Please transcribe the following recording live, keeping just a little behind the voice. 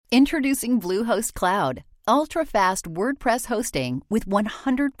Introducing Bluehost Cloud, ultra-fast WordPress hosting with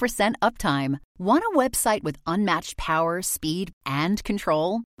 100% uptime. Want a website with unmatched power, speed, and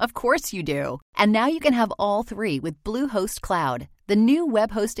control? Of course you do. And now you can have all three with Bluehost Cloud, the new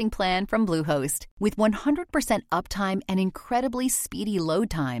web hosting plan from Bluehost. With 100% uptime and incredibly speedy load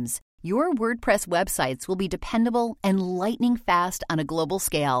times, your WordPress websites will be dependable and lightning fast on a global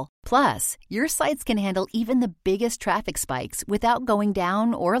scale. Plus, your sites can handle even the biggest traffic spikes without going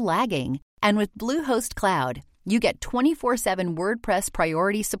down or lagging. And with Bluehost Cloud, you get 24/7 WordPress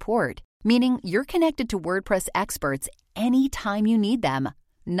priority support, meaning you're connected to WordPress experts anytime you need them.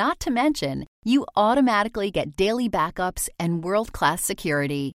 Not to mention, you automatically get daily backups and world-class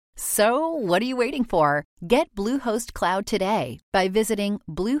security. So, what are you waiting for? Get Bluehost Cloud today by visiting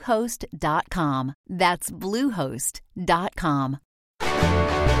Bluehost.com. That's Bluehost.com.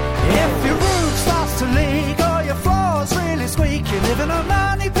 If your roof starts to leak or your floor's really squeak, you live in a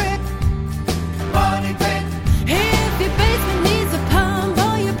money pit. Money pit. If your basement needs a pump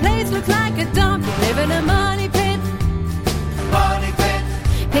or your place looks like a dump, you live in a money pit. Money pit.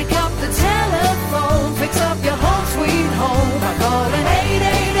 Pick up the telephone, fix up your home sweet home by calling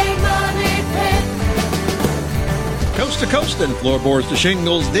 888 Money Pit. Coast to coast and floorboards to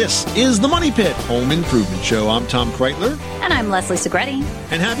shingles, this is the Money Pit Home Improvement Show. I'm Tom Kreitler. And I'm Leslie Segretti.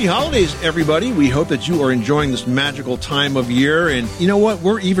 And happy holidays, everybody. We hope that you are enjoying this magical time of year. And you know what?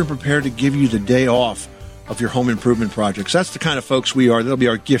 We're even prepared to give you the day off of your home improvement projects. That's the kind of folks we are. That'll be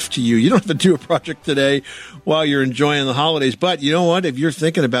our gift to you. You don't have to do a project today while you're enjoying the holidays. But you know what? If you're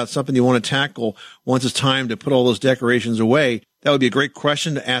thinking about something you want to tackle once it's time to put all those decorations away, that would be a great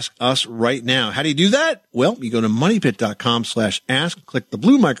question to ask us right now. How do you do that? Well, you go to moneypit.com/ask, click the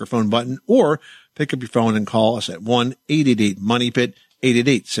blue microphone button, or pick up your phone and call us at 1-888-MONEYPIT,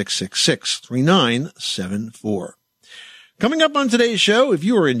 888-666-3974. Coming up on today's show, if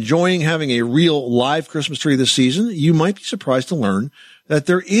you are enjoying having a real live Christmas tree this season, you might be surprised to learn that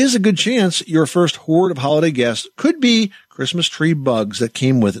there is a good chance your first horde of holiday guests could be Christmas tree bugs that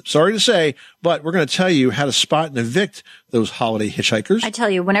came with it. Sorry to say, but we're going to tell you how to spot and evict those holiday hitchhikers. I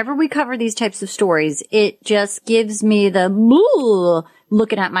tell you, whenever we cover these types of stories, it just gives me the boo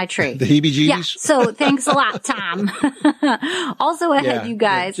looking at my tree. The heebie-jeebies? Yeah, so thanks a lot, Tom. Also ahead, you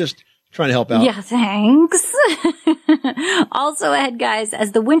guys. Just trying to help out. Yeah, thanks. Also ahead, guys,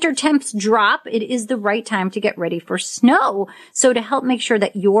 as the winter temps drop, it is the right time to get ready for snow. So to help make sure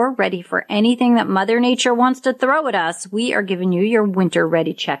that you're ready for anything that Mother Nature wants to throw at us, we are giving you your winter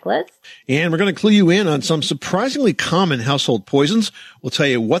ready checklist. And we're going to clue you in on some surprisingly common household poisons. We'll tell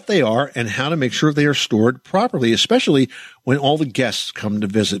you what they are and how to make sure they are stored properly, especially when all the guests come to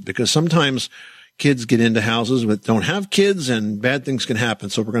visit, because sometimes kids get into houses that don't have kids and bad things can happen.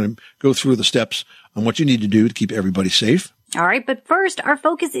 So we're going to go through the steps on what you need to do to keep everybody safe. All right, but first, our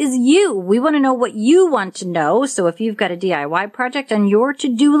focus is you. We want to know what you want to know. So if you've got a DIY project on your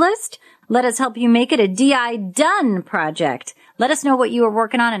to-do list, let us help you make it a DI done project. Let us know what you are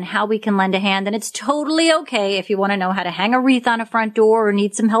working on and how we can lend a hand. And it's totally okay if you want to know how to hang a wreath on a front door or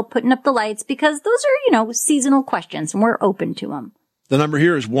need some help putting up the lights, because those are, seasonal questions and we're open to them. The number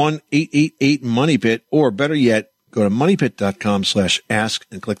here is 1-888-MONEYPIT, or better yet, go to moneypit.com/ask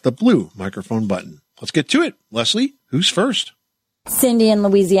and click the blue microphone button. Let's get to it. Leslie, who's first? Cindy in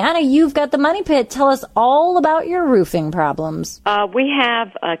Louisiana, you've got the Money Pit. Tell us all about your roofing problems. We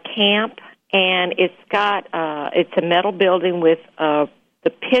have a camp, and it's a metal building with the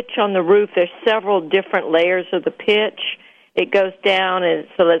pitch on the roof. There's several different layers of the pitch. It goes down, and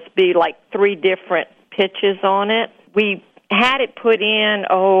so let's be like 3 different pitches on it. We had it put in,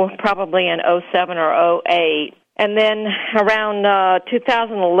 probably in 07 or 08. And then around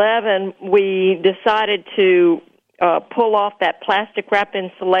 2011, we decided to pull off that plastic wrap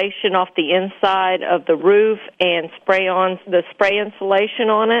insulation off the inside of the roof and spray on the spray insulation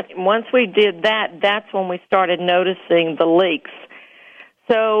on it. And once we did that, that's when we started noticing the leaks.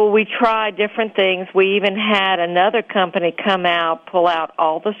 So we tried different things. We even had another company come out, pull out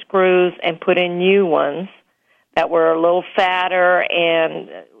all the screws, and put in new ones that were a little fatter, and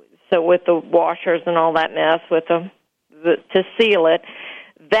so with the washers and all that mess with them to seal it.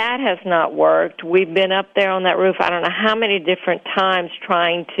 That has not worked. We've been up there on that roof I don't know how many different times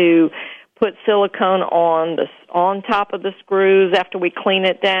trying to put silicone on top of the screws after we clean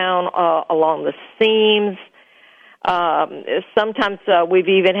it down, along the seams. Sometimes we've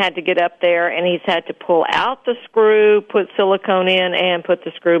even had to get up there and he's had to pull out the screw, put silicone in, and put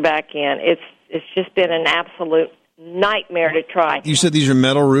the screw back in. It's just been an absolute nightmare to try. You said these are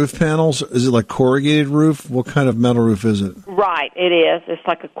metal roof panels. Is it like corrugated roof? What kind of metal roof is it? Right, it is. It's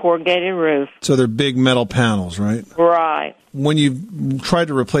like a corrugated roof. So they're big metal panels, right? Right. When you tried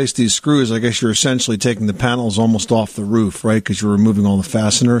to replace these screws, I guess you're essentially taking the panels almost off the roof, right? Because you're removing all the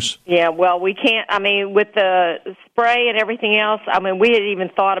fasteners. Yeah, well, we can't, I mean, with the spray and everything else, I mean, we had even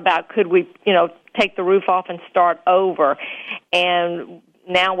thought about could we, take the roof off and start over. And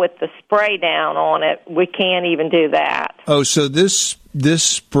now with the spray down on it, we can't even do that. Oh, so this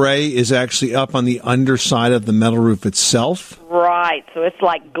spray is actually up on the underside of the metal roof itself? Right, so it's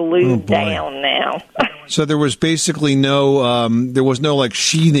like glued down now. So there was basically no like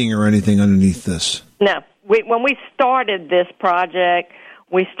sheathing or anything underneath this? No. When we started this project,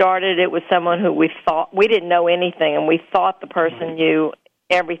 we started it with someone who we didn't know anything, and we thought the person knew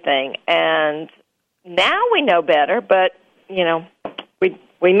everything. And now we know better, but,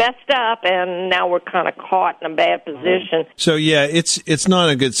 we messed up, and now we're kind of caught in a bad position. So, yeah, it's not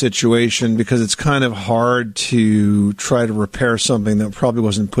a good situation because it's kind of hard to try to repair something that probably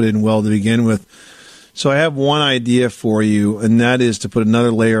wasn't put in well to begin with. So I have one idea for you, and that is to put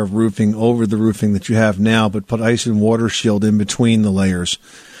another layer of roofing over the roofing that you have now, but put ice and water shield in between the layers.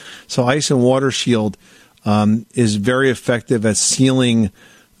 So ice and water shield is very effective at sealing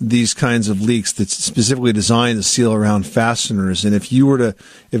these kinds of leaks that's specifically designed to seal around fasteners. And if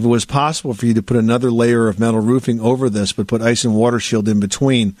it was possible for you to put another layer of metal roofing over this, but put ice and water shield in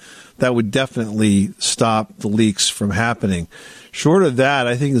between, that would definitely stop the leaks from happening. Short of that,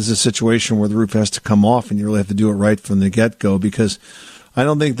 I think this is a situation where the roof has to come off and you really have to do it right from the get-go, because I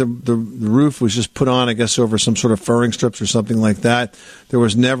don't think the roof was just put on, I guess, over some sort of furring strips or something like that. There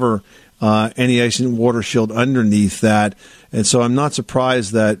was never any ice and water shield underneath that. And so I'm not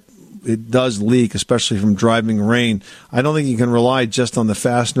surprised that it does leak, especially from driving rain. I don't think you can rely just on the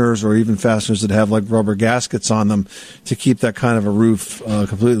fasteners or even fasteners that have like rubber gaskets on them to keep that kind of a roof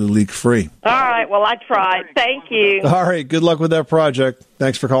completely leak-free. All right, well, I tried. Thank you. All right, good luck with that project.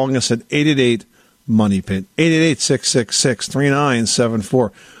 Thanks for calling us at 888-MONEY-PIT,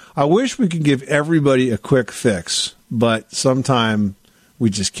 888-666-3974. I wish we could give everybody a quick fix, but sometime we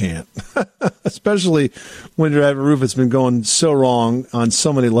just can't, especially when you have a roof that's been going so wrong on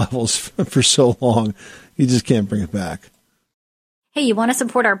so many levels for so long. You just can't bring it back. Hey, you want to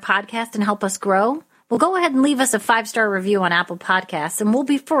support our podcast and help us grow? Well, go ahead and leave us a 5-star review on Apple Podcasts, and we'll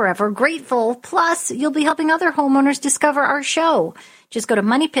be forever grateful. Plus, you'll be helping other homeowners discover our show. Just go to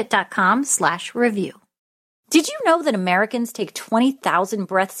moneypit.com/review. Did you know that Americans take 20,000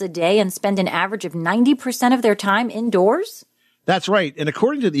 breaths a day and spend an average of 90% of their time indoors? That's right. And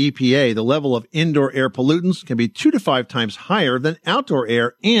according to the EPA, the level of indoor air pollutants can be 2 to 5 times higher than outdoor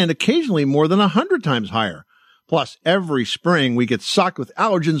air and occasionally more than 100 times higher. Plus, every spring we get socked with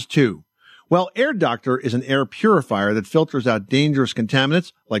allergens too. Well, Air Doctor is an air purifier that filters out dangerous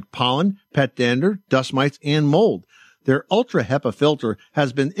contaminants like pollen, pet dander, dust mites, and mold. Their Ultra HEPA filter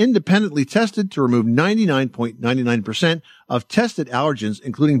has been independently tested to remove 99.99% of tested allergens,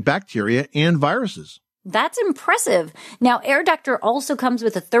 including bacteria and viruses. That's impressive. Now, Air Doctor also comes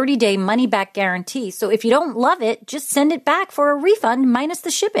with a 30-day money-back guarantee, so if you don't love it, just send it back for a refund minus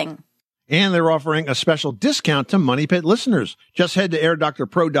the shipping. And they're offering a special discount to Money Pit listeners. Just head to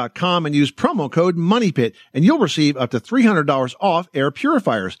airdoctorpro.com and use promo code MONEYPIT, and you'll receive up to $300 off air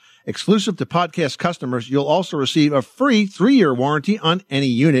purifiers. Exclusive to podcast customers, you'll also receive a free 3-year warranty on any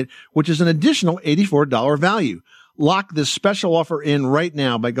unit, which is an additional $84 value. Lock this special offer in right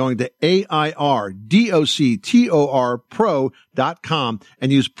now by going to airdoctorpro.com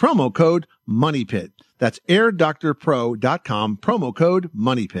and use promo code MONEYPIT. That's airdoctorpro.com, promo code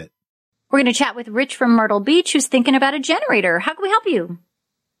MONEYPIT. We're going to chat with Rich from Myrtle Beach, who's thinking about a generator. How can we help you?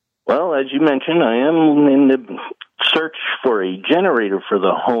 Well, as you mentioned, I am in the search for a generator for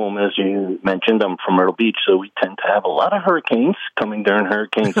the home. As you mentioned, I'm from Myrtle Beach, so we tend to have a lot of hurricanes coming during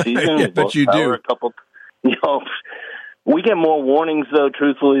hurricane season. Yeah, but you do. We get more warnings, though,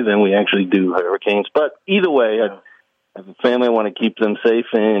 truthfully, than we actually do hurricanes. But either way, I have a family. I want to keep them safe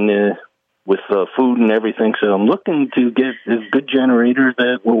and with food and everything. So I'm looking to get a good generator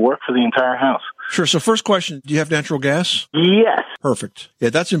that will work for the entire house. Sure. So first question, do you have natural gas? Yes. Perfect. Yeah,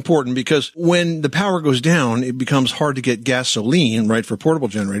 that's important because when the power goes down, it becomes hard to get gasoline, right, for portable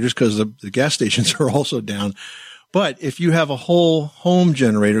generators because the gas stations are also down. But if you have a whole home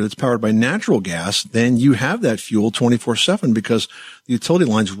generator that's powered by natural gas, then you have that fuel 24/7 because the utility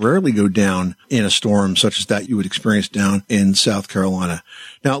lines rarely go down in a storm such as that you would experience down in South Carolina.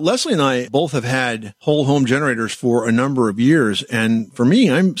 Now, Leslie and I both have had whole home generators for a number of years. And for me,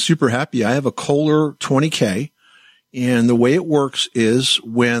 I'm super happy. I have a Kohler 20K. And the way it works is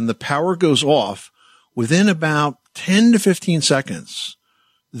when the power goes off, within about 10 to 15 seconds,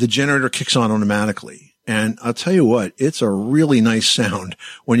 the generator kicks on automatically. And I'll tell you what, it's a really nice sound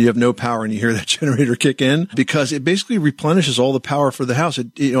when you have no power and you hear that generator kick in, because it basically replenishes all the power for the house.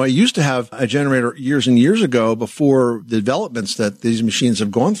 I used to have a generator years and years ago before the developments that these machines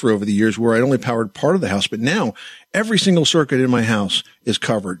have gone through over the years, where I only powered part of the house. But now every single circuit in my house is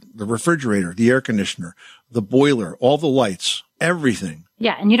covered. The refrigerator, the air conditioner, the boiler, all the lights, everything.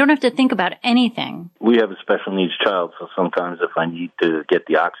 Yeah, and you don't have to think about anything. We have a special needs child, so sometimes if I need to get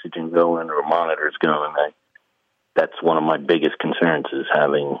the oxygen going or monitors going, that's one of my biggest concerns, is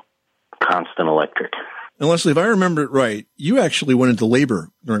having constant electric. And Leslie, if I remember it right, you actually went into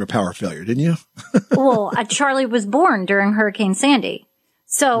labor during a power failure, didn't you? Well, Charlie was born during Hurricane Sandy.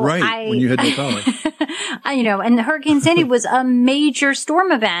 So right, when you had no power. And Hurricane Sandy was a major storm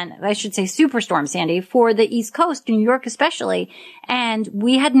event, I should say Superstorm Sandy, for the East Coast, New York especially. And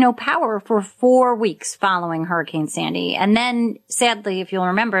we had no power for 4 weeks following Hurricane Sandy. And then, sadly, if you'll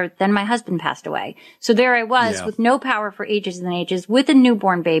remember, then my husband passed away. So there I was with no power for ages and ages, with a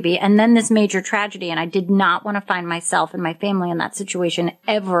newborn baby, and then this major tragedy. And I did not want to find myself and my family in that situation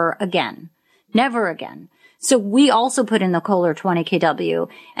ever again. Never again. So we also put in the Kohler 20 kW,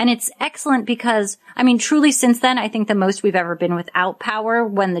 and it's excellent because, truly since then, I think the most we've ever been without power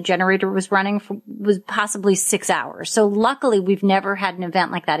when the generator was running was possibly 6 hours. So luckily we've never had an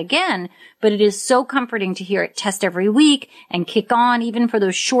event like that again, but it is so comforting to hear it test every week and kick on, even for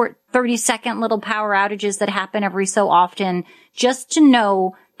those short 30-second little power outages that happen every so often, just to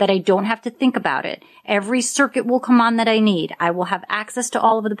know that I don't have to think about it. Every circuit will come on that I need. I will have access to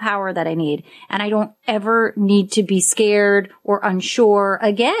all of the power that I need. And I don't ever need to be scared or unsure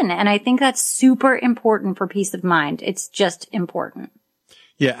again. And I think that's super important for peace of mind. It's just important.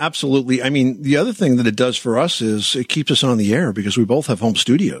 Yeah, absolutely. The other thing that it does for us is it keeps us on the air, because we both have home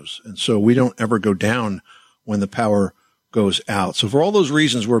studios. And so we don't ever go down when the power goes out. So for all those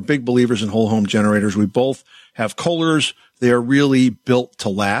reasons, we're big believers in whole home generators. We both have Kohlers. They are really built to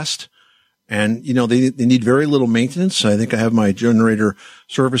last. And, they need very little maintenance. I think I have my generator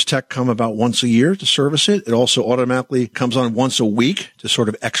service tech come about once a year to service it. It also automatically comes on once a week to sort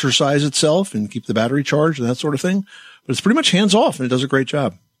of exercise itself and keep the battery charged and that sort of thing. But it's pretty much hands off, and it does a great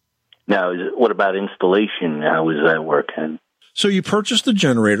job. Now, what about installation? How does that work? So you purchase the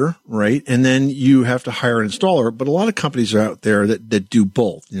generator, right? And then you have to hire an installer. But a lot of companies are out there that do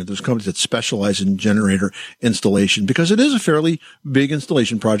both. There's companies that specialize in generator installation, because it is a fairly big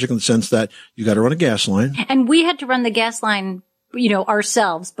installation project in the sense that you got to run a gas line. And we had to run the gas line,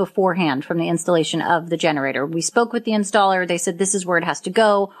 ourselves beforehand from the installation of the generator. We spoke with the installer. They said, this is where it has to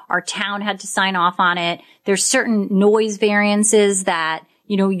go. Our town had to sign off on it. There's certain noise variances that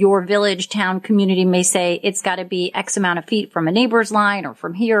your village, town, community may say it's got to be X amount of feet from a neighbor's line or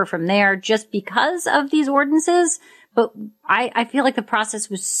from here or from there, just because of these ordinances. But I feel like the process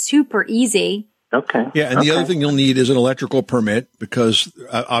was super easy. Okay. Yeah, and the other thing you'll need is an electrical permit, because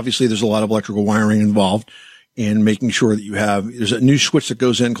obviously there's a lot of electrical wiring involved in making sure that there's a new switch that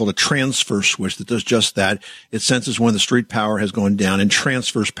goes in called a transfer switch that does just that. It senses when the street power has gone down and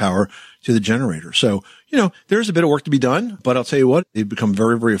transfers power to the generator. So, there's a bit of work to be done, but I'll tell you what, they've become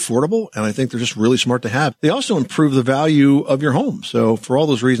very, very affordable, and I think they're just really smart to have. They also improve the value of your home. So for all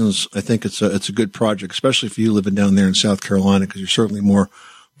those reasons, I think it's a good project, especially if you living down there in South Carolina, because you're certainly more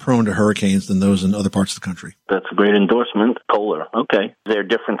prone to hurricanes than those in other parts of the country. That's a great endorsement. Kohler. Okay. Is there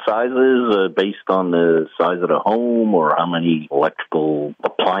different sizes based on the size of the home or how many electrical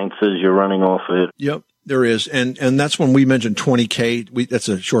appliances you're running off it? Yep. There is. And that's when we mentioned 20K. That's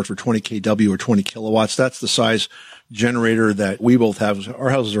a short for 20 kW or 20 kilowatts. That's the size generator that we both have.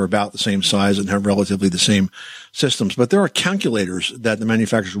 Our houses are about the same size and have relatively the same systems. But there are calculators that the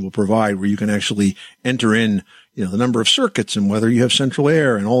manufacturers will provide where you can actually enter in, the number of circuits and whether you have central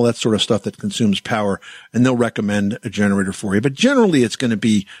air and all that sort of stuff that consumes power. And they'll recommend a generator for you. But generally it's going to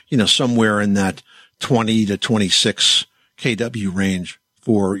be, somewhere in that 20 to 26 kW range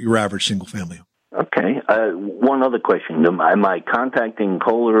for your average single family. Okay. One other question. Am I contacting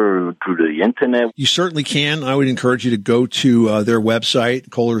Kohler through the internet? You certainly can. I would encourage you to go to their website.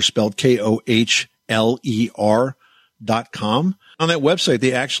 Kohler is spelled KOHLER.com. On that website,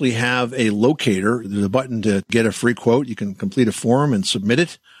 they actually have a locator. There's a button to get a free quote. You can complete a form and submit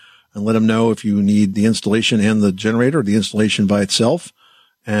it and let them know if you need the installation and the generator, or the installation by itself.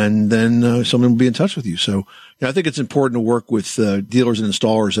 And then someone will be in touch with you. So I think it's important to work with dealers and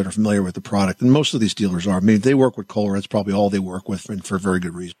installers that are familiar with the product. And most of these dealers are. If they work with Kohler, that's probably all they work with, and for a very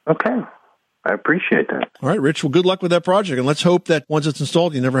good reason. Okay. I appreciate that. All right, Rich. Well, good luck with that project. And let's hope that once it's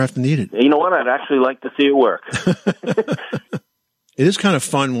installed, you never have to need it. You know what? I'd actually like to see it work. It is kind of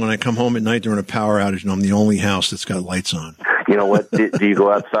fun when I come home at night during a power outage and I'm the only house that's got lights on. You know what? Do you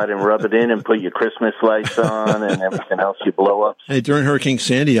go outside and rub it in and put your Christmas lights on and everything else you blow up? Hey, during Hurricane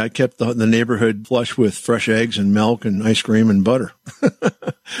Sandy, I kept the neighborhood flush with fresh eggs and milk and ice cream and butter.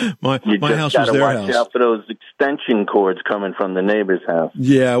 my house was their house. Watch out for those extension cords coming from the neighbor's house.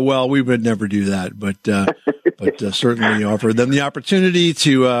 Yeah, well, we would never do that, but certainly offer them the opportunity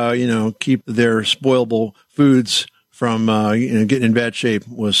to keep their spoilable foods from getting in bad shape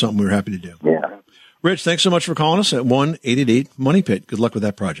was something we were happy to do. Yeah. Rich, thanks so much for calling us at 1-888-MONEY-PIT. Good luck with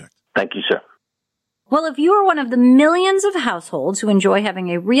that project. Thank you, sir. Well, if you are one of the millions of households who enjoy having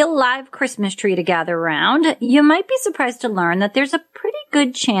a real live Christmas tree to gather around, you might be surprised to learn that there's a pretty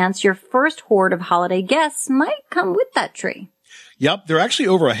good chance your first horde of holiday guests might come with that tree. Yep, there are actually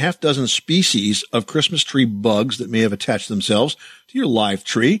over a half dozen species of Christmas tree bugs that may have attached themselves to your live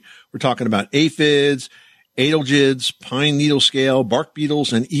tree. We're talking about aphids, adelgids, pine needle scale, bark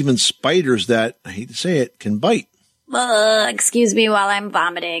beetles, and even spiders that, I hate to say it, can bite. Excuse me while I'm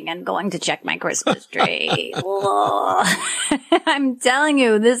vomiting and going to check my Christmas tree. I'm telling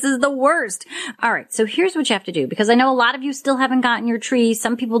you, this is the worst. All right, so here's what you have to do, because I know a lot of you still haven't gotten your tree.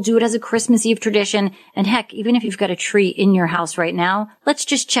 Some people do it as a Christmas Eve tradition. And heck, even if you've got a tree in your house right now, let's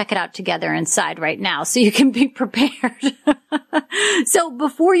just check it out together inside right now so you can be prepared. So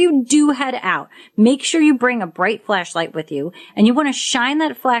before you do head out, make sure you bring a bright flashlight with you, and you want to shine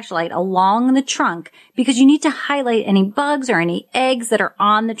that flashlight along the trunk because you need to highlight any bugs or any eggs that are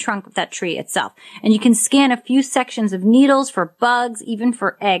on the trunk of that tree itself. And you can scan a few sections of needles for bugs, even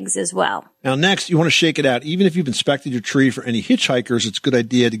for eggs as well. Now, next, you want to shake it out. Even if you've inspected your tree for any hitchhikers, it's a good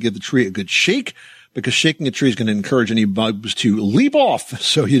idea to give the tree a good shake, because shaking a tree is going to encourage any bugs to leap off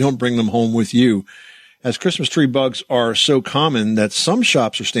so you don't bring them home with you. As Christmas tree bugs are so common that some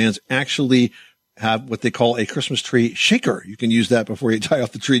shops or stands actually have what they call a Christmas tree shaker. You can use that before you tie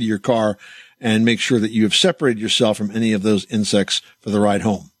off the tree to your car and make sure that you have separated yourself from any of those insects for the ride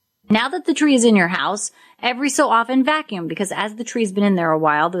home. Now that the tree is in your house, every so often vacuum, because as the tree's been in there a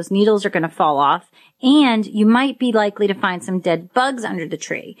while, those needles are going to fall off, and you might be likely to find some dead bugs under the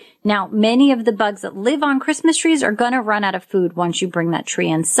tree. Now, many of the bugs that live on Christmas trees are going to run out of food once you bring that tree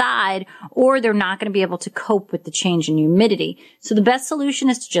inside, or they're not going to be able to cope with the change in humidity. So the best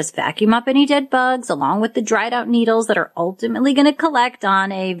solution is to just vacuum up any dead bugs along with the dried out needles that are ultimately going to collect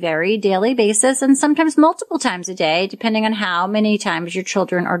on a very daily basis, and sometimes multiple times a day, depending on how many times your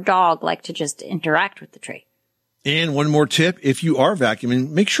children or dog like to just interact with the tree. And one more tip, if you are vacuuming,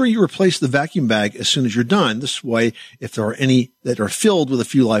 make sure you replace the vacuum bag as soon as you're done. This way, if there are any that are filled with a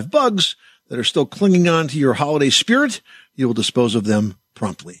few live bugs that are still clinging on to your holiday spirit, you will dispose of them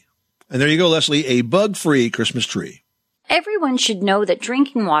promptly. And there you go, Leslie, a bug-free Christmas tree. Everyone should know that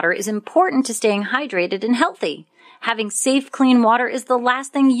drinking water is important to staying hydrated and healthy. Having safe, clean water is the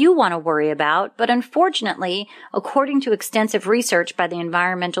last thing you want to worry about, but unfortunately, according to extensive research by the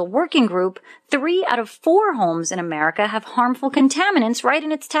Environmental Working Group, 3 out of 4 homes in America have harmful contaminants right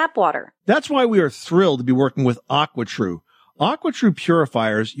in its tap water. That's why we are thrilled to be working with AquaTrue. AquaTrue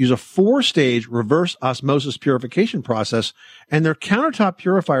purifiers use a 4-stage reverse osmosis purification process, and their countertop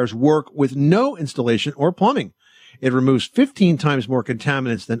purifiers work with no installation or plumbing. It removes 15 times more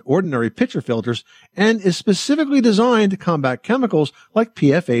contaminants than ordinary pitcher filters and is specifically designed to combat chemicals like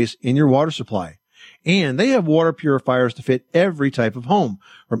PFAS in your water supply. And they have water purifiers to fit every type of home,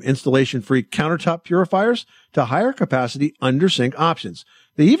 from installation-free countertop purifiers to higher capacity under-sink options.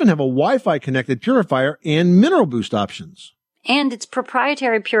 They even have a Wi-Fi connected purifier and mineral boost options. And its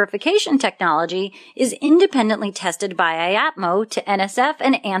proprietary purification technology is independently tested by IAPMO to NSF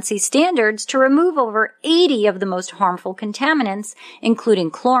and ANSI standards to remove over 80 of the most harmful contaminants,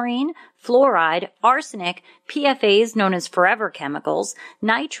 including chlorine, fluoride, arsenic, PFAS known as forever chemicals,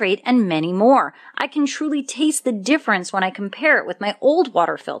 nitrate, and many more. I can truly taste the difference when I compare it with my old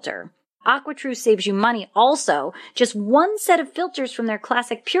water filter. AquaTrue saves you money also. Just one set of filters from their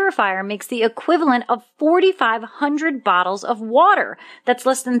classic purifier makes the equivalent of 4,500 bottles of water. That's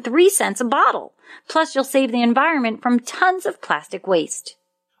less than 3 cents a bottle. Plus, you'll save the environment from tons of plastic waste.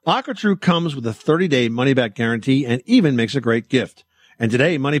 AquaTrue comes with a 30-day money-back guarantee and even makes a great gift. And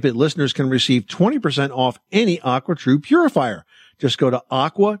today, Money Pit listeners can receive 20% off any AquaTrue purifier. Just go to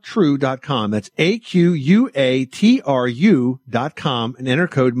aquatrue.com. That's AQUATRU.com and enter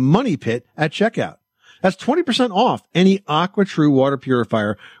code MONEYPIT at checkout. That's 20% off any AquaTrue water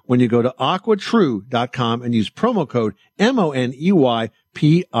purifier when you go to aquatrue.com and use promo code MONEYPIT.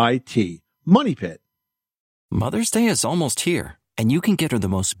 MoneyPit. Mother's Day is almost here, and you can get her the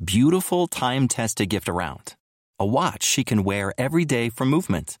most beautiful time-tested gift around. A watch she can wear every day for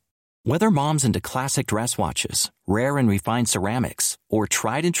movement. Whether mom's into classic dress watches, rare and refined ceramics, or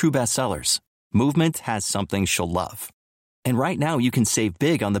tried and true bestsellers, Movement has something she'll love. And right now you can save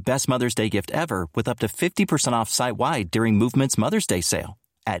big on the best Mother's Day gift ever with up to 50% off site-wide during Movement's Mother's Day sale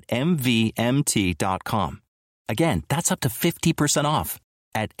at MVMT.com. Again, that's up to 50% off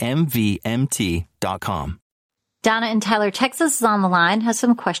at MVMT.com. Donna in Tyler, Texas is on the line, has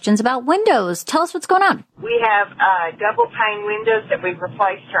some questions about windows. Tell us what's going on. We have double pane windows that we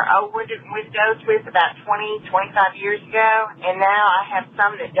replaced our old windows with about 20, 25 years ago, and now I have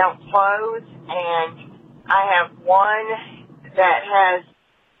some that don't close, and I have one that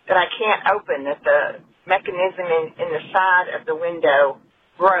I can't open, that the mechanism in the side of the window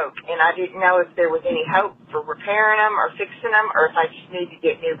broke, and I didn't know if there was any hope for repairing them or fixing them, or if I just need to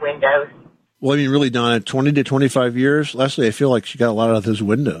get new windows. Well, I mean, really, Donna, 20 to 25 years, Leslie, I feel like she got a lot out of those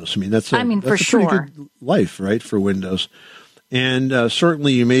windows. I mean, that's a pretty good life, right, for windows. And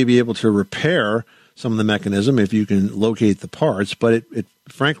certainly you may be able to repair some of the mechanism if you can locate the parts, but it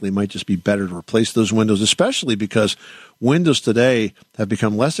frankly might just be better to replace those windows, especially because windows today have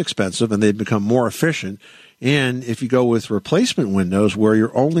become less expensive and they've become more efficient. And if you go with replacement windows where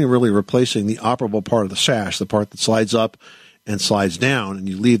you're only really replacing the operable part of the sash, the part that slides up and slides down, and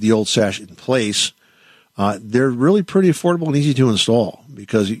you leave the old sash in place, they're really pretty affordable and easy to install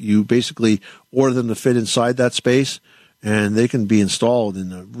because you basically order them to fit inside that space, and they can be installed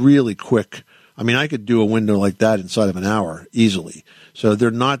in a really quick. I mean, I could do a window like that inside of an hour easily. So they're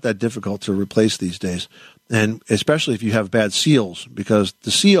not that difficult to replace these days, and especially if you have bad seals, because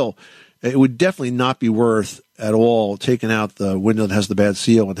the seal, it would definitely not be worth at all taking out the window that has the bad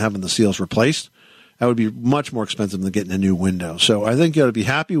seal and having the seals replaced. That would be much more expensive than getting a new window. So I think you ought to be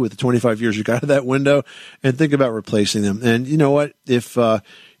happy with the 25 years you got of that window and think about replacing them. And you know what? If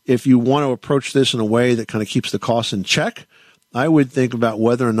you want to approach this in a way that kind of keeps the costs in check, I would think about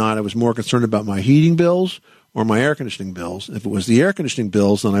whether or not I was more concerned about my heating bills or my air conditioning bills. If it was the air conditioning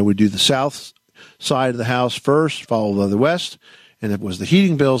bills, then I would do the south side of the house first, followed by the west. And if it was the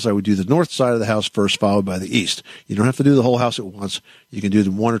heating bills, I would do the north side of the house first, followed by the east. You don't have to do the whole house at once. You can do the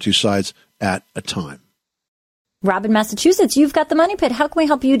one or two sides at a time. Rob in Massachusetts, you've got the Money Pit. How can we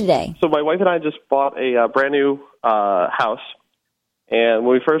help you today? So my wife and I just bought a brand new house. And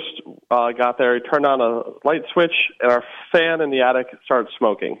when we first got there, we turned on a light switch, and our fan in the attic started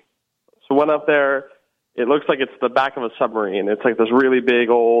smoking. So went up there. It looks like it's the back of a submarine. It's like this really big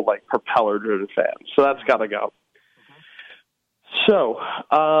old like propeller-driven fan. So that's got to go. So,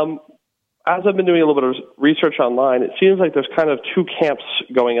 as I've been doing a little bit of research online, it seems like there's kind of two camps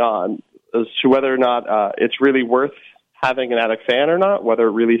going on as to whether or not it's really worth having an attic fan or not, whether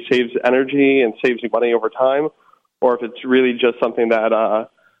it really saves energy and saves you money over time, or if it's really just something that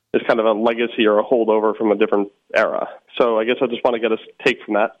is kind of a legacy or a holdover from a different era. So I guess I just want to get a take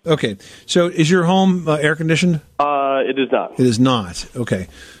from that. Okay. So is your home air conditioned? It is not. It is not. Okay.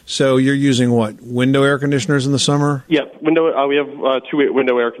 So you're using what? Window air conditioners in the summer? Yeah. We have two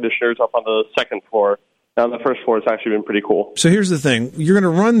window air conditioners up on the second floor. On the first floor, it's actually been pretty cool. So here's the thing. You're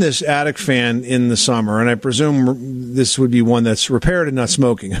going to run this attic fan in the summer, and I presume this would be one that's repaired and not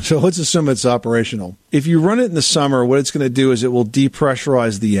smoking. So let's assume it's operational. If you run it in the summer, what it's going to do is it will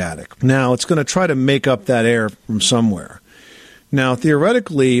depressurize the attic. Now, it's going to try to make up that air from somewhere. Now,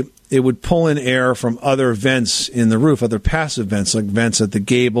 theoretically, it would pull in air from other vents in the roof, other passive vents, like vents at the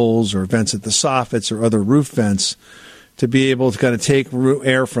gables or vents at the soffits or other roof vents, to be able to kind of take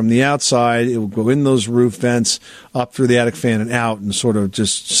air from the outside. It will go in those roof vents, up through the attic fan and out, and sort of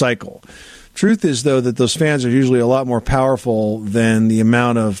just cycle. Truth is, though, that those fans are usually a lot more powerful than the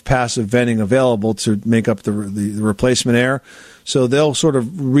amount of passive venting available to make up the replacement air. So they'll sort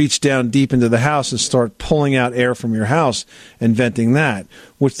of reach down deep into the house and start pulling out air from your house and venting that,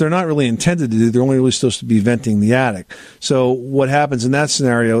 which they're not really intended to do. They're only really supposed to be venting the attic. So what happens in that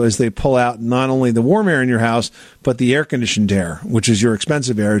scenario is they pull out not only the warm air in your house, but the air-conditioned air, which is your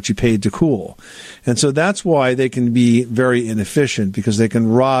expensive air that you paid to cool. And so that's why they can be very inefficient, because they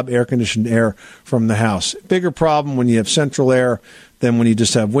can rob air-conditioned air from the house. Bigger problem when you have central air than when you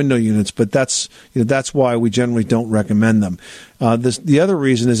just have window units, but that's why we generally don't recommend them. The other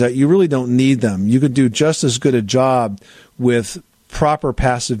reason is that you really don't need them. You could do just as good a job with proper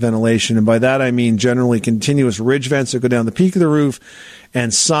passive ventilation, and by that I mean generally continuous ridge vents that go down the peak of the roof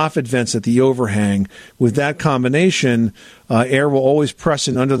and soffit vents at the overhang. With that combination, air will always press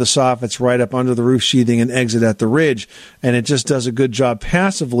in under the soffits, right up under the roof sheathing, and exit at the ridge, and it just does a good job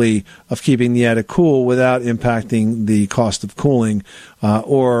passively of keeping the attic cool without impacting the cost of cooling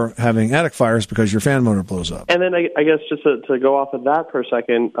or having attic fires because your fan motor blows up. And then I guess just to go off of that for a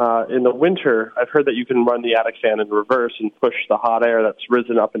second, in the winter, I've heard that you can run the attic fan in reverse and push the hot hot air that's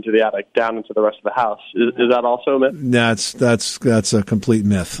risen up into the attic down into the rest of the house. Is that also a myth? That's a complete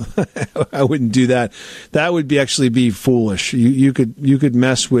myth. I wouldn't do that. That would actually be foolish. You could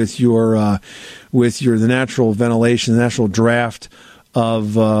mess with the natural ventilation, the natural draft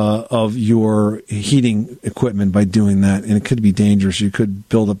of your heating equipment by doing that, and it could be dangerous. You could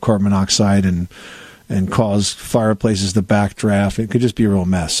build up carbon monoxide and cause fireplaces to backdraft. It could just be a real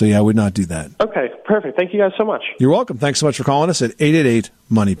mess. So, yeah, I would not do that. Okay, perfect. Thank you guys so much. You're welcome. Thanks so much for calling us at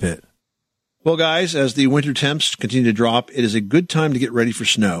 888-MONEY-PIT. Well, guys, as the winter temps continue to drop, it is a good time to get ready for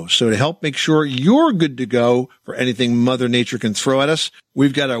snow. So to help make sure you're good to go for anything Mother Nature can throw at us,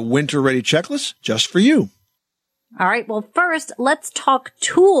 we've got a winter-ready checklist just for you. All right. Well, first, let's talk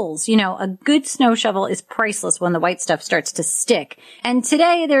tools. You know, a good snow shovel is priceless when the white stuff starts to stick. And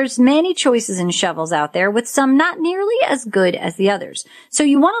today, there's many choices in shovels out there, with some not nearly as good as the others. So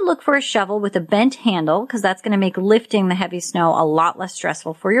you want to look for a shovel with a bent handle, because that's going to make lifting the heavy snow a lot less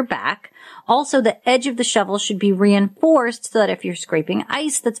stressful for your back. Also, the edge of the shovel should be reinforced so that if you're scraping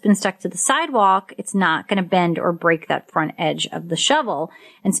ice that's been stuck to the sidewalk, it's not going to bend or break that front edge of the shovel.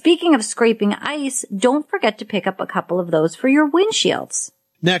 And speaking of scraping ice, don't forget to pick up a couple of those for your windshields.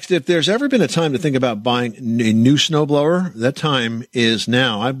 Next, if there's ever been a time to think about buying a new snowblower, that time is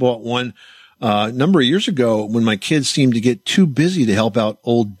now. I bought one a number of years ago when my kids seemed to get too busy to help out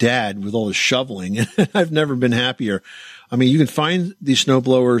old dad with all the shoveling. I've never been happier. I mean, you can find these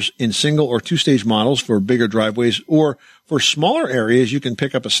snowblowers in single or two-stage models for bigger driveways, or for smaller areas, you can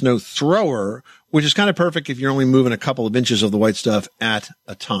pick up a snow thrower, which is kind of perfect if you're only moving a couple of inches of the white stuff at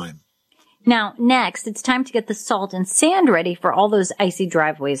a time. Now, next, it's time to get the salt and sand ready for all those icy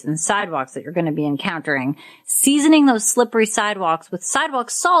driveways and sidewalks that you're going to be encountering. Seasoning those slippery sidewalks with sidewalk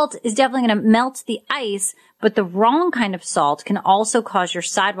salt is definitely going to melt the ice, but the wrong kind of salt can also cause your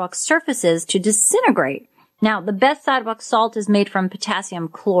sidewalk surfaces to disintegrate. Now, the best sidewalk salt is made from potassium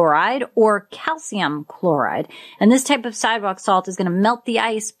chloride or calcium chloride. And this type of sidewalk salt is going to melt the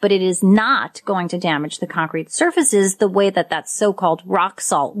ice, but it is not going to damage the concrete surfaces the way that so-called rock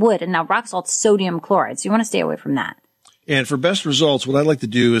salt would. And now rock salt's sodium chloride, so you want to stay away from that. And for best results, what I'd like to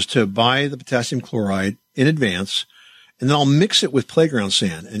do is to buy the potassium chloride in advance, and then I'll mix it with playground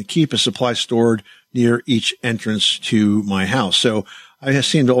sand and keep a supply stored near each entrance to my house. So I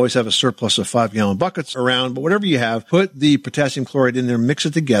seem to always have a surplus of 5-gallon buckets around, but whatever you have, put the potassium chloride in there, mix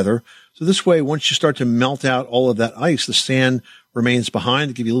it together. So this way, once you start to melt out all of that ice, the sand remains behind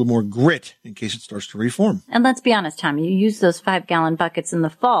to give you a little more grit in case it starts to reform. And let's be honest, Tom, you use those 5-gallon buckets in the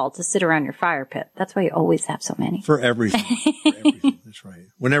fall to sit around your fire pit. That's why you always have so many. For everything. For everything. That's right.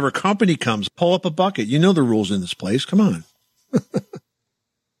 Whenever company comes, pull up a bucket. You know the rules in this place. Come on.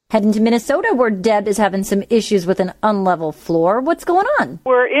 Heading to Minnesota, where Deb is having some issues with an unlevel floor. What's going on?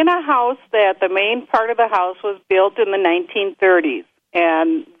 We're in a house that the main part of the house was built in the 1930s,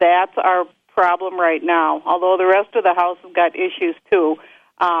 and that's our problem right now, although the rest of the house has got issues too.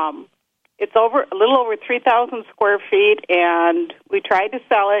 It's a little over 3,000 square feet, and we tried to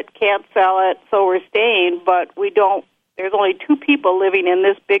sell it, can't sell it, so we're staying, but there's only 2 people living in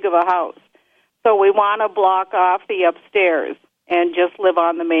this big of a house. So we want to block off the upstairs and just live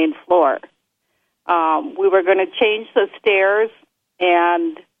on the main floor. We were going to change the stairs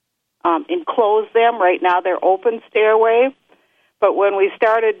and enclose them. Right now they're open stairway. But when we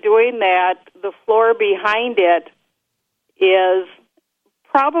started doing that, the floor behind it is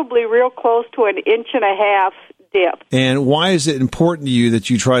probably real close to 1.5 inches dip. And why is it important to you that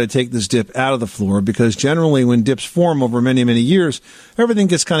you try to take this dip out of the floor? Because generally when dips form over many, many years, everything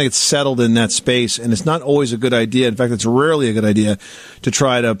gets settled in that space, and it's not always a good idea. In fact, it's rarely a good idea to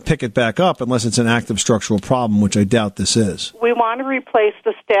try to pick it back up unless it's an active structural problem, which I doubt this is. We want to replace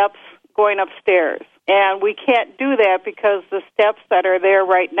the steps going upstairs, and we can't do that because the steps that are there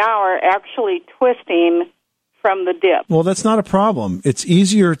right now are actually twisting from the dip. Well, that's not a problem. It's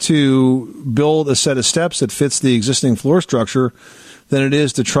easier to build a set of steps that fits the existing floor structure than it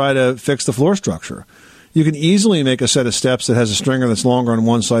is to try to fix the floor structure. You can easily make a set of steps that has a stringer that's longer on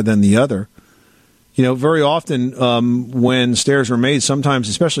one side than the other. You know, very often when stairs are made, sometimes,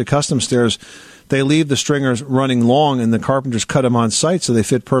 especially custom stairs, they leave the stringers running long and the carpenters cut them on site so they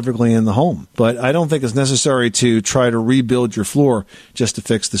fit perfectly in the home. But I don't think it's necessary to try to rebuild your floor just to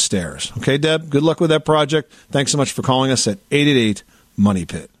fix the stairs. Okay, Deb, good luck with that project. Thanks so much for calling us at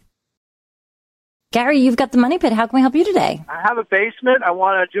 888-MONEY-PIT. Gary, you've got the Money Pit. How can we help you today? I have a basement I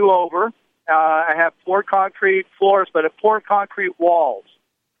want to do over. I have poured concrete floors, but poured concrete walls.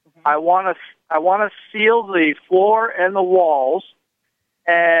 Mm-hmm. I want to seal the floor and the walls.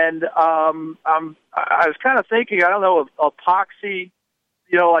 And I was kind of thinking, I don't know, of epoxy,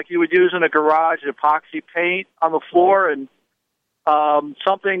 like you would use in a garage, epoxy paint on the floor, and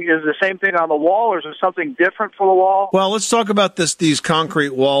something is the same thing on the wall, or is there something different for the wall? Well, let's talk about these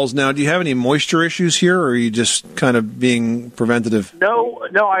concrete walls now. Do you have any moisture issues here, or are you just kind of being preventative? No.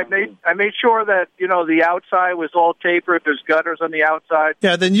 I made sure that the outside was all tapered. There's gutters on the outside.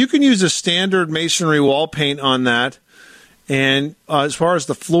 Yeah, then you can use a standard masonry wall paint on that. And as far as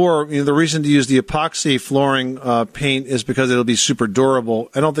the floor, the reason to use the epoxy flooring paint is because it'll be super durable.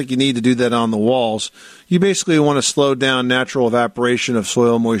 I don't think you need to do that on the walls. You basically want to slow down natural evaporation of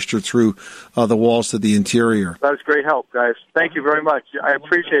soil moisture through the walls to the interior. That was great help, guys. Thank you very much. I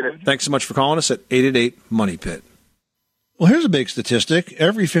appreciate it. Thanks so much for calling us at 888-MONEY-PIT. Well, here's a big statistic.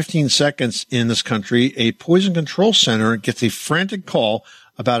 Every 15 seconds in this country, a poison control center gets a frantic call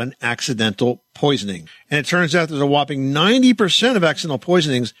about an accidental poisoning. And it turns out there's a whopping 90% of accidental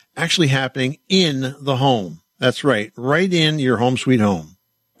poisonings actually happening in the home. That's right in your home sweet home.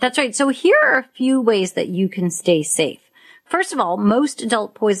 That's right. So here are a few ways that you can stay safe. First of all, most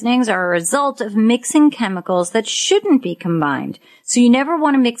adult poisonings are a result of mixing chemicals that shouldn't be combined. So you never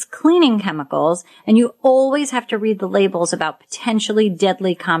want to mix cleaning chemicals, and you always have to read the labels about potentially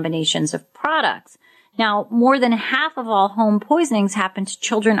deadly combinations of products. Now, more than half of all home poisonings happen to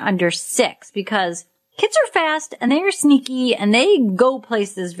children under 6 because kids are fast and they are sneaky and they go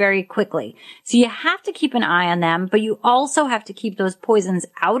places very quickly. So you have to keep an eye on them, but you also have to keep those poisons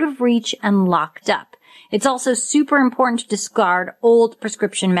out of reach and locked up. It's also super important to discard old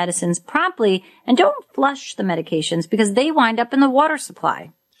prescription medicines promptly and don't flush the medications because they wind up in the water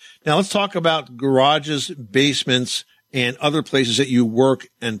supply. Now let's talk about garages, basements, and other places that you work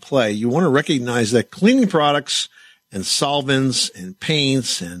and play. You want to recognize that cleaning products and solvents and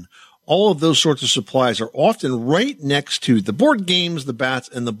paints and all of those sorts of supplies are often right next to the board games, the bats,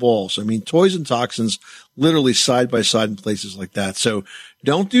 and the balls. I mean, toys and toxins literally side by side in places like that. So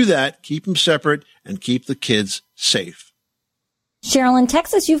don't do that. Keep them separate and keep the kids safe. Cheryl in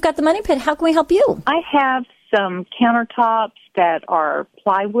Texas, you've got the Money Pit. How can we help you? I have some countertops that are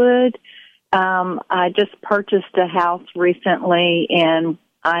plywood. I just purchased a house recently, and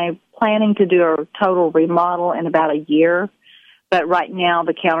I'm planning to do a total remodel in about a year. But right now,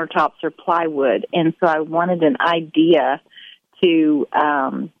 the countertops are plywood, and so I wanted an idea to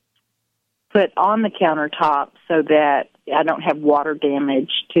put on the countertop so that I don't have water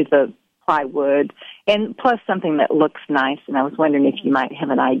damage to the plywood, and plus something that looks nice, and I was wondering if you might have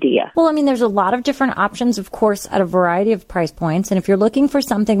an idea. Well, I mean, there's a lot of different options, of course, at a variety of price points, and if you're looking for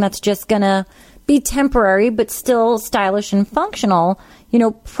something that's just going to be temporary but still stylish and functional,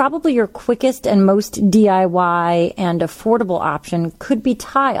 probably your quickest and most DIY and affordable option could be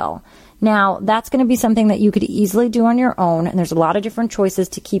tile. Now, that's going to be something that you could easily do on your own, and there's a lot of different choices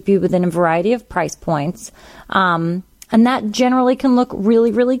to keep you within a variety of price points. And that generally can look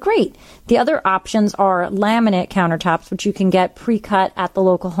really, really great. The other options are laminate countertops, which you can get pre-cut at the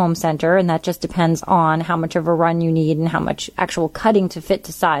local home center, and that just depends on how much of a run you need and how much actual cutting to fit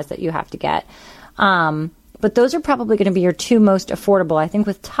to size that you have to get. But those are probably going to be your two most affordable. I think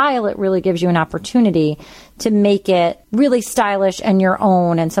with tile, it really gives you an opportunity to make it really stylish and your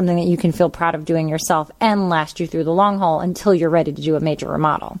own and something that you can feel proud of doing yourself and last you through the long haul until you're ready to do a major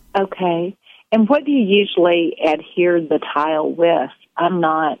remodel. Okay. And what do you usually adhere the tile with? I'm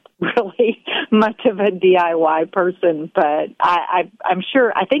not really much of a DIY person, but I'm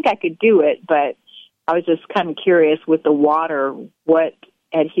sure, I think I could do it, but I was just kind of curious with the water, what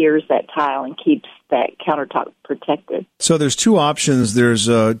adheres that tile and keeps that countertop protected. So there's two options. There's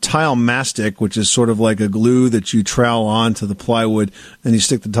a tile mastic, which is sort of like a glue that you trowel onto the plywood, and you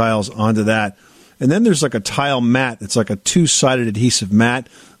stick the tiles onto that. And then there's like a tile mat. It's like a two-sided adhesive mat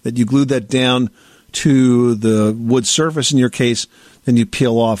that you glue that down to the wood surface in your case, then you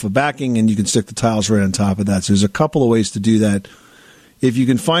peel off a backing and you can stick the tiles right on top of that. So there's a couple of ways to do that. If you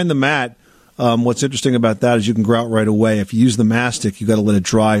can find the mat, what's interesting about that is you can grout right away. If you use the mastic, you got to let it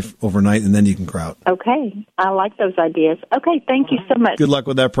dry overnight and then you can grout. Okay. I like those ideas. Okay. Thank you so much. Good luck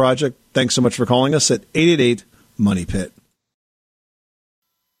with that project. Thanks so much for calling us at 888-MONEY-PIT.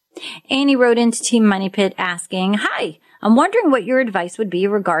 Annie wrote into Team Money Pit asking, "Hi, I'm wondering what your advice would be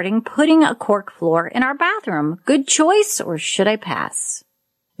regarding putting a cork floor in our bathroom. Good choice, or should I pass?"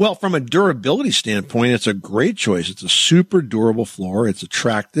 Well, from a durability standpoint, it's a great choice. It's a super durable floor. It's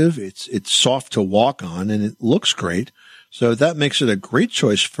attractive. It's soft to walk on, and it looks great. So that makes it a great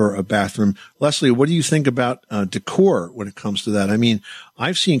choice for a bathroom. Leslie, what do you think about decor when it comes to that? I mean,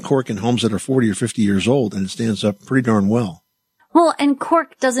 I've seen cork in homes that are 40 or 50 years old, and it stands up pretty darn well. Well, and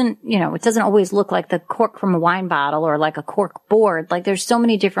cork doesn't, it doesn't always look like the cork from a wine bottle or like a cork board. Like there's so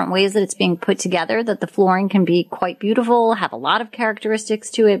many different ways that it's being put together that the flooring can be quite beautiful, have a lot of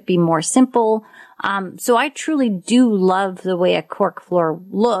characteristics to it, be more simple. So I truly do love the way a cork floor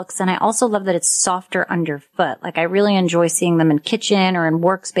looks. And I also love that it's softer underfoot. Like I really enjoy seeing them in kitchen or in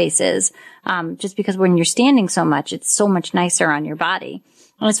workspaces. Just because when you're standing so much, it's so much nicer on your body.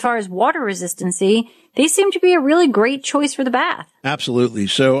 And as far as water resistancy, they seem to be a really great choice for the bath. Absolutely.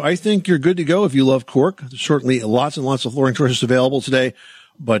 So I think you're good to go if you love cork. There's certainly lots and lots of flooring choices available today,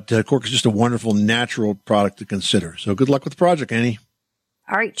 but cork is just a wonderful natural product to consider. So good luck with the project, Annie.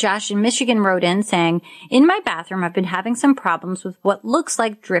 All right, Josh in Michigan wrote in saying, in my bathroom, I've been having some problems with what looks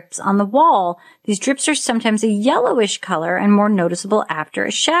like drips on the wall. These drips are sometimes a yellowish color and more noticeable after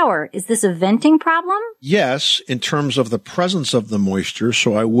a shower. Is this a venting problem? Yes, in terms of the presence of the moisture.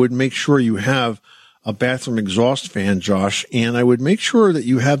 So I would make sure you have a bathroom exhaust fan, Josh, and I would make sure that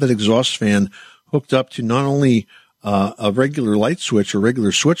you have that exhaust fan hooked up to not only a regular light switch or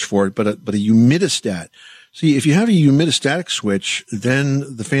regular switch for it, but a humidistat. See, if you have a humidistatic switch,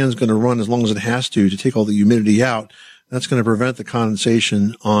 then the fan's going to run as long as it has to take all the humidity out. That's going to prevent the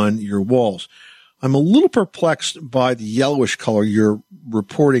condensation on your walls. I'm a little perplexed by the yellowish color you're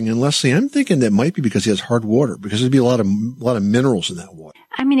reporting. And Leslie, I'm thinking that might be because he has hard water, because there'd be a lot of minerals in that water.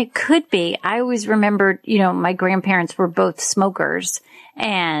 I mean, it could be. I always remembered, my grandparents were both smokers,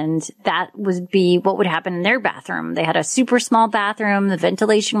 and that would be what would happen in their bathroom. They had a super small bathroom. The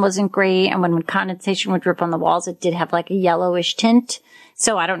ventilation wasn't great. And when condensation would drip on the walls, it did have like a yellowish tint.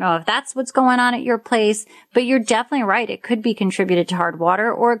 So I don't know if that's what's going on at your place, but you're definitely right. It could be contributed to hard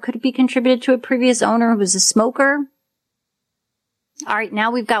water, or it could be contributed to a previous owner who was a smoker. All right, now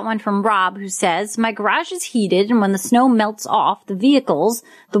we've got one from Rob who says, my garage is heated, and when the snow melts off the vehicles,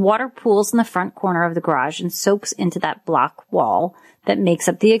 the water pools in the front corner of the garage and soaks into that block wall that makes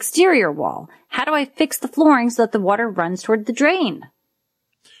up the exterior wall. How do I fix the flooring so that the water runs toward the drain?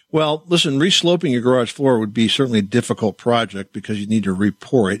 Well, listen, resloping your garage floor would be certainly a difficult project because you need to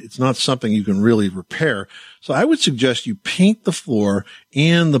re-pour it. It's not something you can really repair. So I would suggest you paint the floor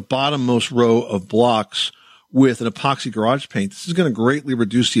and the bottommost row of blocks with an epoxy garage paint. This is going to greatly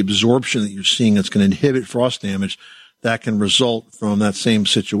reduce the absorption that you're seeing. It's going to inhibit frost damage that can result from that same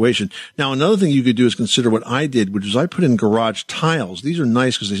situation. Now, another thing you could do is consider what I did, which is I put in garage tiles. These are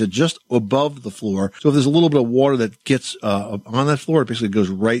nice because they said just above the floor. So if there's a little bit of water that gets on that floor, it basically goes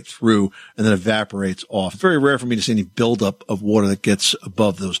right through and then evaporates off. It's very rare for me to see any buildup of water that gets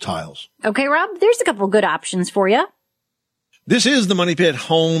above those tiles. Okay, Rob, there's a couple good options for you. This is the Money Pit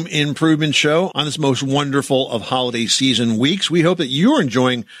Home Improvement Show on this most wonderful of holiday season weeks. We hope that you're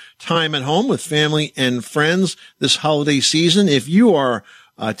enjoying time at home with family and friends this holiday season. If you are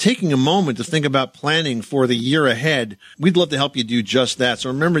taking a moment to think about planning for the year ahead, we'd love to help you do just that. So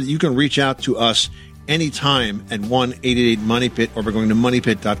remember that you can reach out to us anytime at 1-888-MONEYPIT or by going to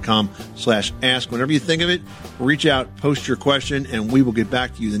moneypit.com/ask. Whenever you think of it, reach out, post your question, and we will get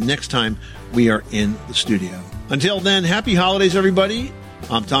back to you the next time we are in the studio. Until then, happy holidays, everybody.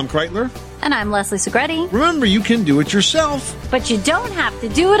 I'm Tom Kreitler. And I'm Leslie Segretti. Remember, you can do it yourself, but you don't have to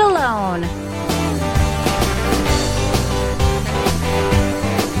do it alone.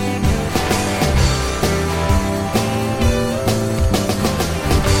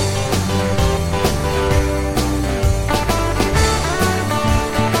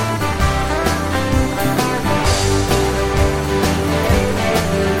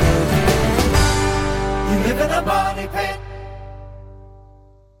 You live in a money pit.